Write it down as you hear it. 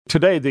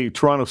Today, the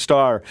Toronto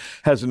Star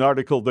has an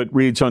article that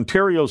reads,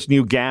 Ontario's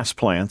new gas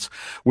plants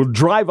will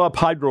drive up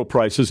hydro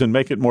prices and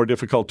make it more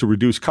difficult to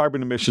reduce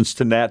carbon emissions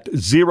to net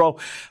zero,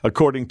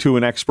 according to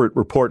an expert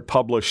report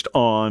published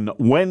on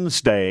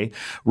Wednesday.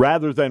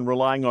 Rather than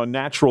relying on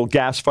natural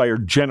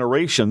gas-fired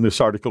generation,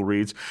 this article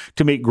reads,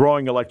 to meet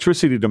growing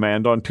electricity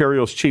demand,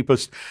 Ontario's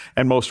cheapest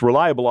and most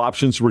reliable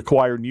options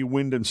require new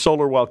wind and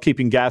solar while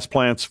keeping gas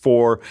plants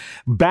for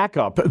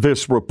backup.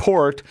 This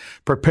report,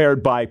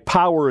 prepared by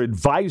Power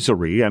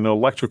Advisory, an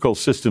electrical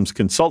systems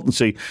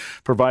consultancy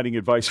providing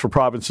advice for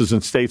provinces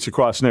and states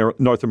across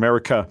North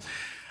America,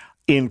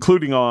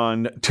 including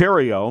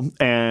Ontario.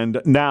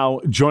 And now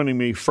joining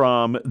me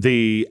from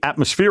the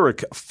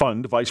Atmospheric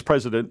Fund, Vice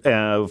President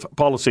of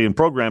Policy and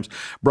Programs,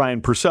 Bryan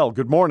Purcell.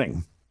 Good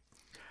morning.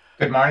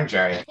 Good morning,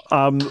 Jerry.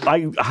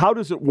 How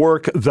does it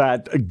work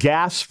that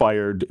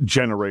gas-fired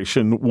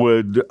generation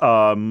would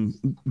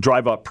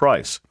drive up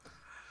price?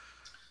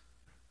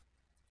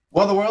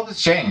 Well, the world has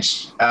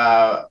changed.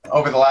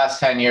 Over the last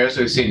 10 years,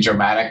 we've seen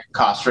dramatic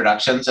cost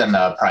reductions in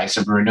the price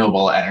of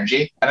renewable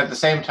energy. And at the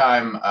same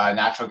time,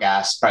 natural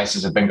gas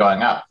prices have been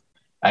going up,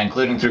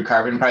 including through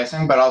carbon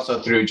pricing, but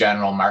also through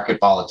general market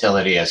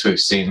volatility, as we've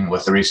seen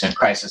with the recent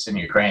crisis in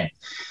Ukraine.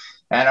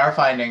 And our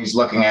findings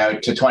looking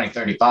out to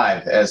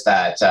 2035 is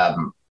that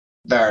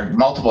there are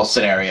multiple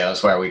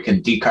scenarios where we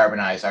can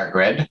decarbonize our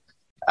grid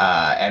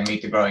and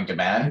meet the growing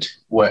demand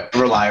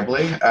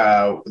reliably,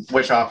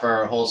 which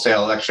offer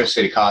wholesale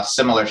electricity costs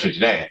similar to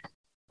today.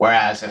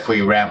 Whereas if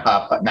we ramp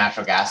up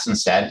natural gas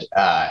instead,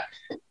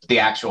 the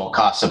actual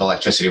cost of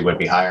electricity would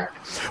be higher.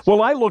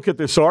 Well, I look at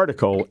this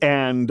article,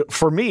 and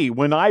for me,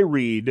 when I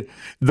read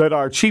that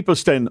our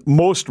cheapest and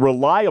most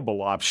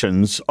reliable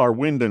options are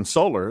wind and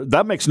solar,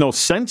 that makes no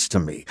sense to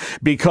me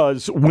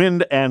because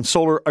wind and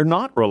solar are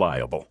not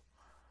reliable.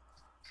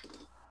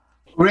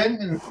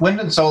 Wind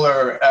and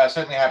solar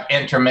certainly have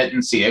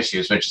intermittency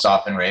issues, which is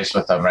often raised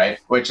with them, right?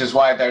 Which is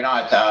why they're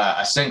not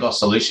a single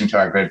solution to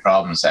our grid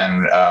problems,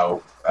 and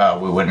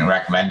we wouldn't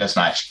recommend as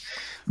much.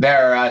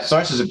 They're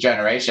sources of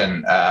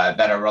generation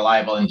that are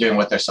reliable in doing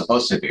what they're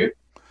supposed to do,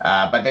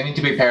 but they need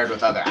to be paired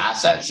with other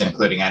assets,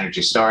 including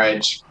energy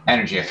storage,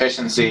 energy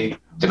efficiency,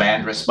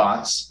 demand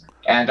response,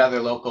 and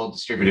other local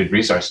distributed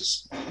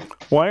resources.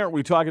 Why aren't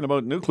we talking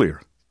about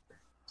nuclear?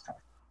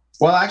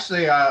 Well,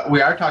 actually,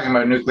 we are talking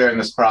about nuclear in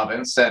this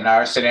province, and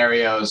our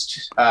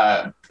scenarios,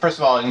 first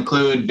of all,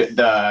 include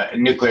the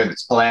nuclear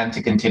that's planned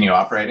to continue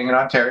operating in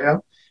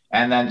Ontario.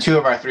 And then 2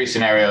 of our 3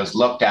 scenarios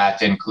looked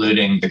at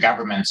including the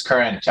government's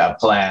current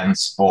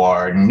plans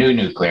for new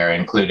nuclear,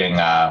 including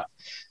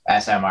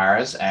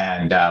SMRs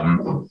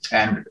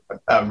and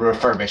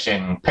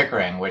refurbishing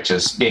Pickering, which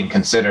is being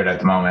considered at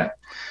the moment.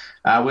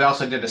 We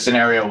also did a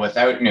scenario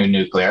without new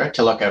nuclear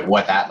to look at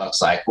what that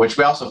looks like, which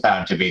we also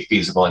found to be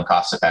feasible and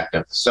cost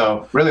effective.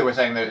 So really, we're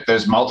saying that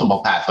there's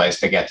multiple pathways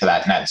to get to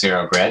that net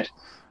zero grid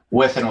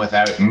with and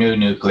without new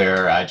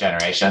nuclear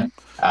generation.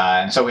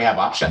 And so we have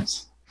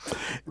options.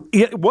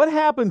 What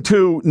happened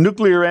to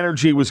nuclear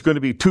energy was going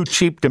to be too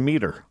cheap to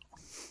meter?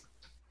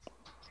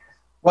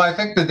 Well, I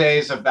think the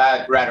days of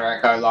that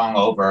rhetoric are long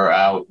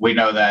over. We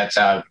know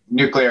that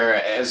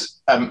nuclear is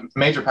a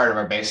major part of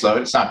our base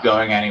load. It's not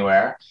going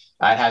anywhere.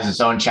 It has its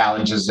own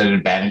challenges and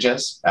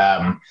advantages,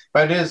 but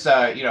it is,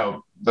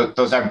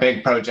 those are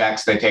big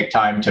projects. They take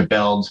time to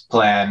build,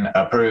 plan,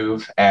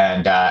 approve,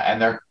 and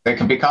they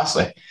can be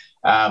costly.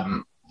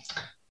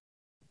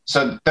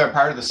 So they're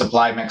part of the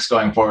supply mix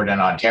going forward in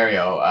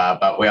Ontario,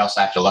 but we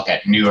also have to look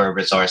at newer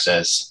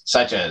resources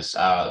such as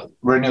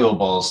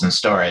renewables and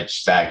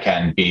storage that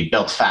can be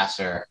built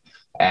faster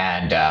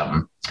and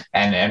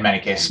in many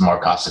cases more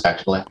cost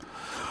effectively.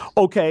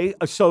 Okay,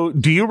 so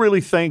do you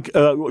really think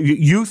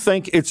you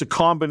think it's a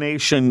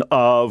combination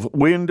of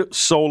wind,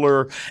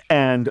 solar,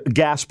 and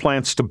gas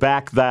plants to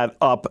back that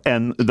up,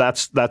 and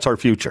that's our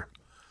future?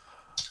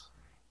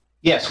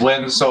 Yes,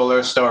 wind,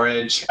 solar,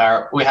 storage.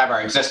 We have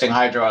our existing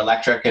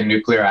hydroelectric and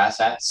nuclear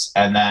assets.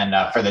 And then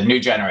for the new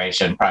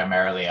generation,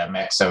 primarily a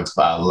mix of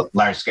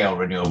large-scale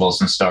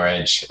renewables and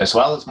storage, as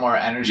well as more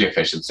energy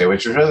efficiency,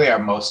 which is really our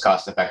most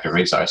cost-effective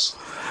resource.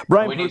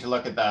 Bryan, we need to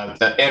look at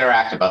the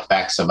interactive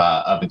effects of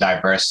a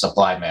diverse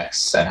supply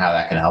mix and how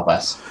that can help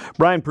us.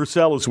 Bryan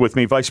Purcell is with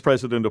me, Vice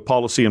President of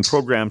Policy and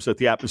Programs at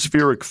the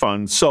Atmospheric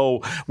Fund.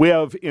 So we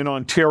have in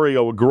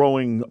Ontario a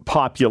growing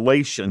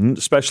population,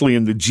 especially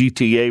in the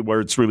GTA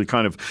where it's really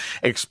kind of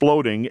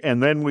exploding.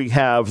 And then we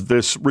have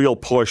this real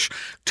push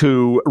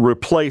to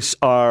replace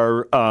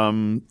our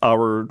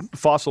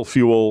fossil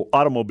fuel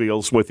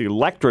automobiles with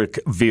electric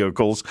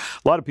vehicles.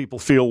 A lot of people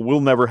feel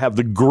we'll never have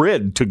the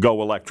grid to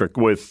go electric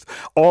with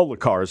all the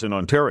cars in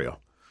Ontario.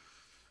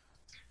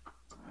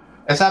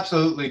 It's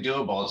absolutely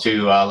doable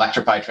to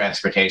electrify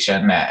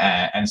transportation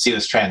and see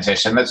this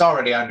transition that's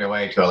already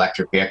underway to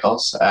electric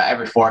vehicles.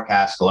 Every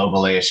forecast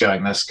globally is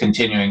showing this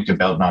continuing to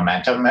build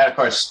momentum. And of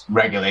course,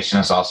 regulation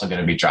is also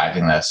going to be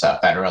driving this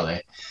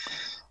federally.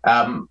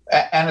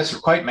 And it's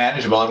quite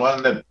manageable. And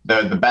one of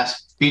the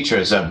best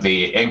features of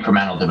the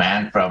incremental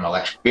demand from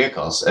electric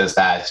vehicles is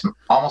that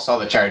almost all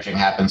the charging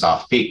happens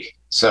off peak.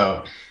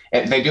 So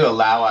they do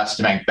allow us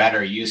to make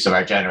better use of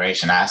our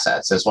generation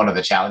assets. As one of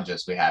the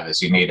challenges we have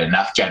is you need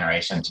enough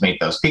generation to meet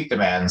those peak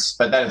demands,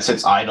 but then it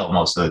sits idle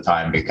most of the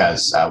time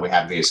because we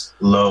have these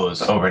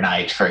lows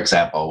overnight, for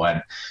example,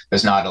 when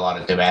there's not a lot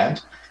of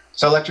demand.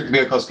 So electric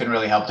vehicles can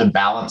really help to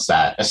balance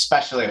that,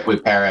 especially if we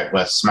pair it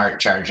with smart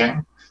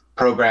charging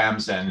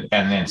programs and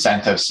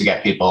incentives to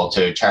get people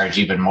to charge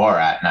even more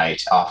at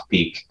night off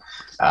peak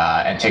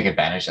and take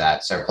advantage of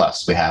that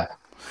surplus we have.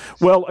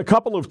 Well, a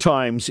couple of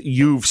times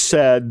you've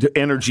said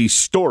energy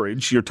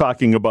storage. You're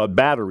talking about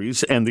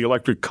batteries, and the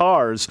electric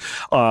cars,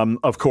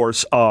 of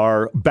course,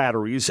 are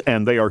batteries,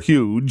 and they are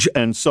huge.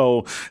 And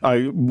so,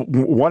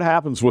 what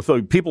happens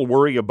with people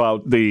worry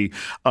about the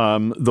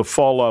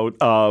fallout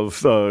of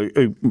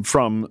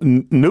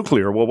from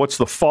nuclear? Well, what's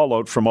the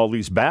fallout from all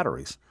these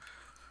batteries?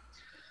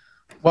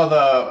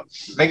 Well,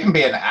 they can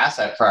be an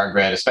asset for our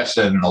grid,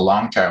 especially in the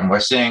long term. We're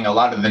seeing a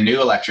lot of the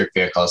new electric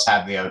vehicles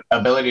have the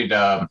ability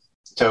to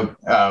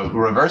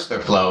reverse their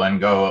flow and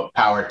go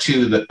power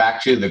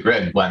back to the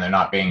grid when they're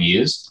not being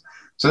used.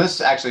 So this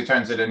actually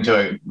turns it into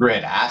a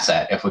grid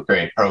asset if we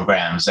create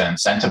programs and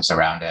incentives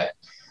around it.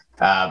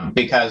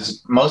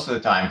 Because most of the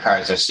time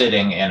cars are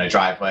sitting in a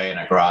driveway, in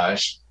a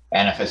garage,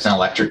 and if it's an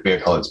electric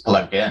vehicle, it's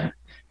plugged in.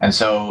 And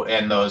so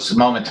in those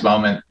moment to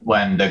moment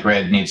when the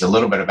grid needs a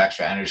little bit of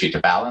extra energy to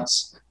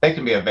balance, they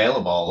can be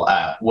available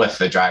with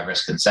the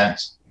driver's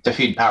consent to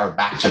feed power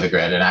back to the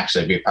grid and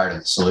actually be part of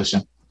the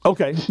solution.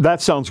 Okay,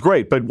 that sounds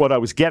great. But what I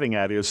was getting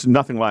at is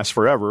nothing lasts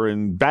forever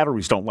and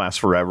batteries don't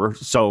last forever.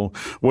 So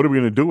what are we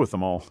going to do with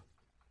them all?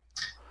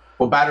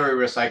 Well, battery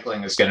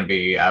recycling is going to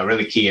be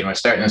really key. And we're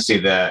starting to see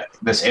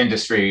this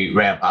industry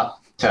ramp up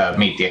to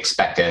meet the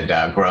expected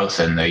growth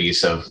in the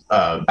use of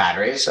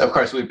batteries. Of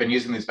course, we've been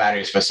using these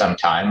batteries for some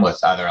time with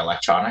other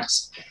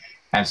electronics.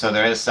 And so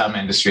there is some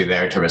industry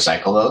there to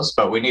recycle those,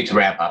 but we need to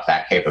ramp up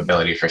that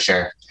capability for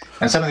sure.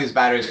 And some of these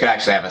batteries could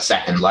actually have a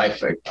second life,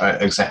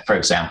 for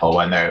example,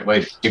 when they're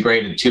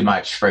degraded too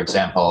much, for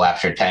example,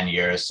 after 10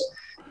 years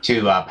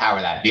to power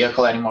that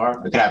vehicle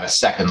anymore. We could have a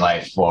second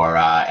life for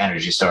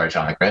energy storage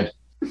on the grid.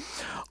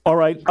 All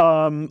right.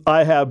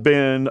 I have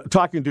been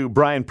talking to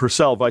Bryan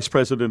Purcell, Vice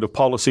President of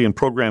Policy and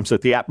Programs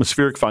at the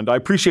Atmospheric Fund. I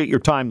appreciate your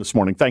time this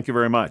morning. Thank you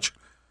very much.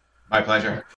 My pleasure.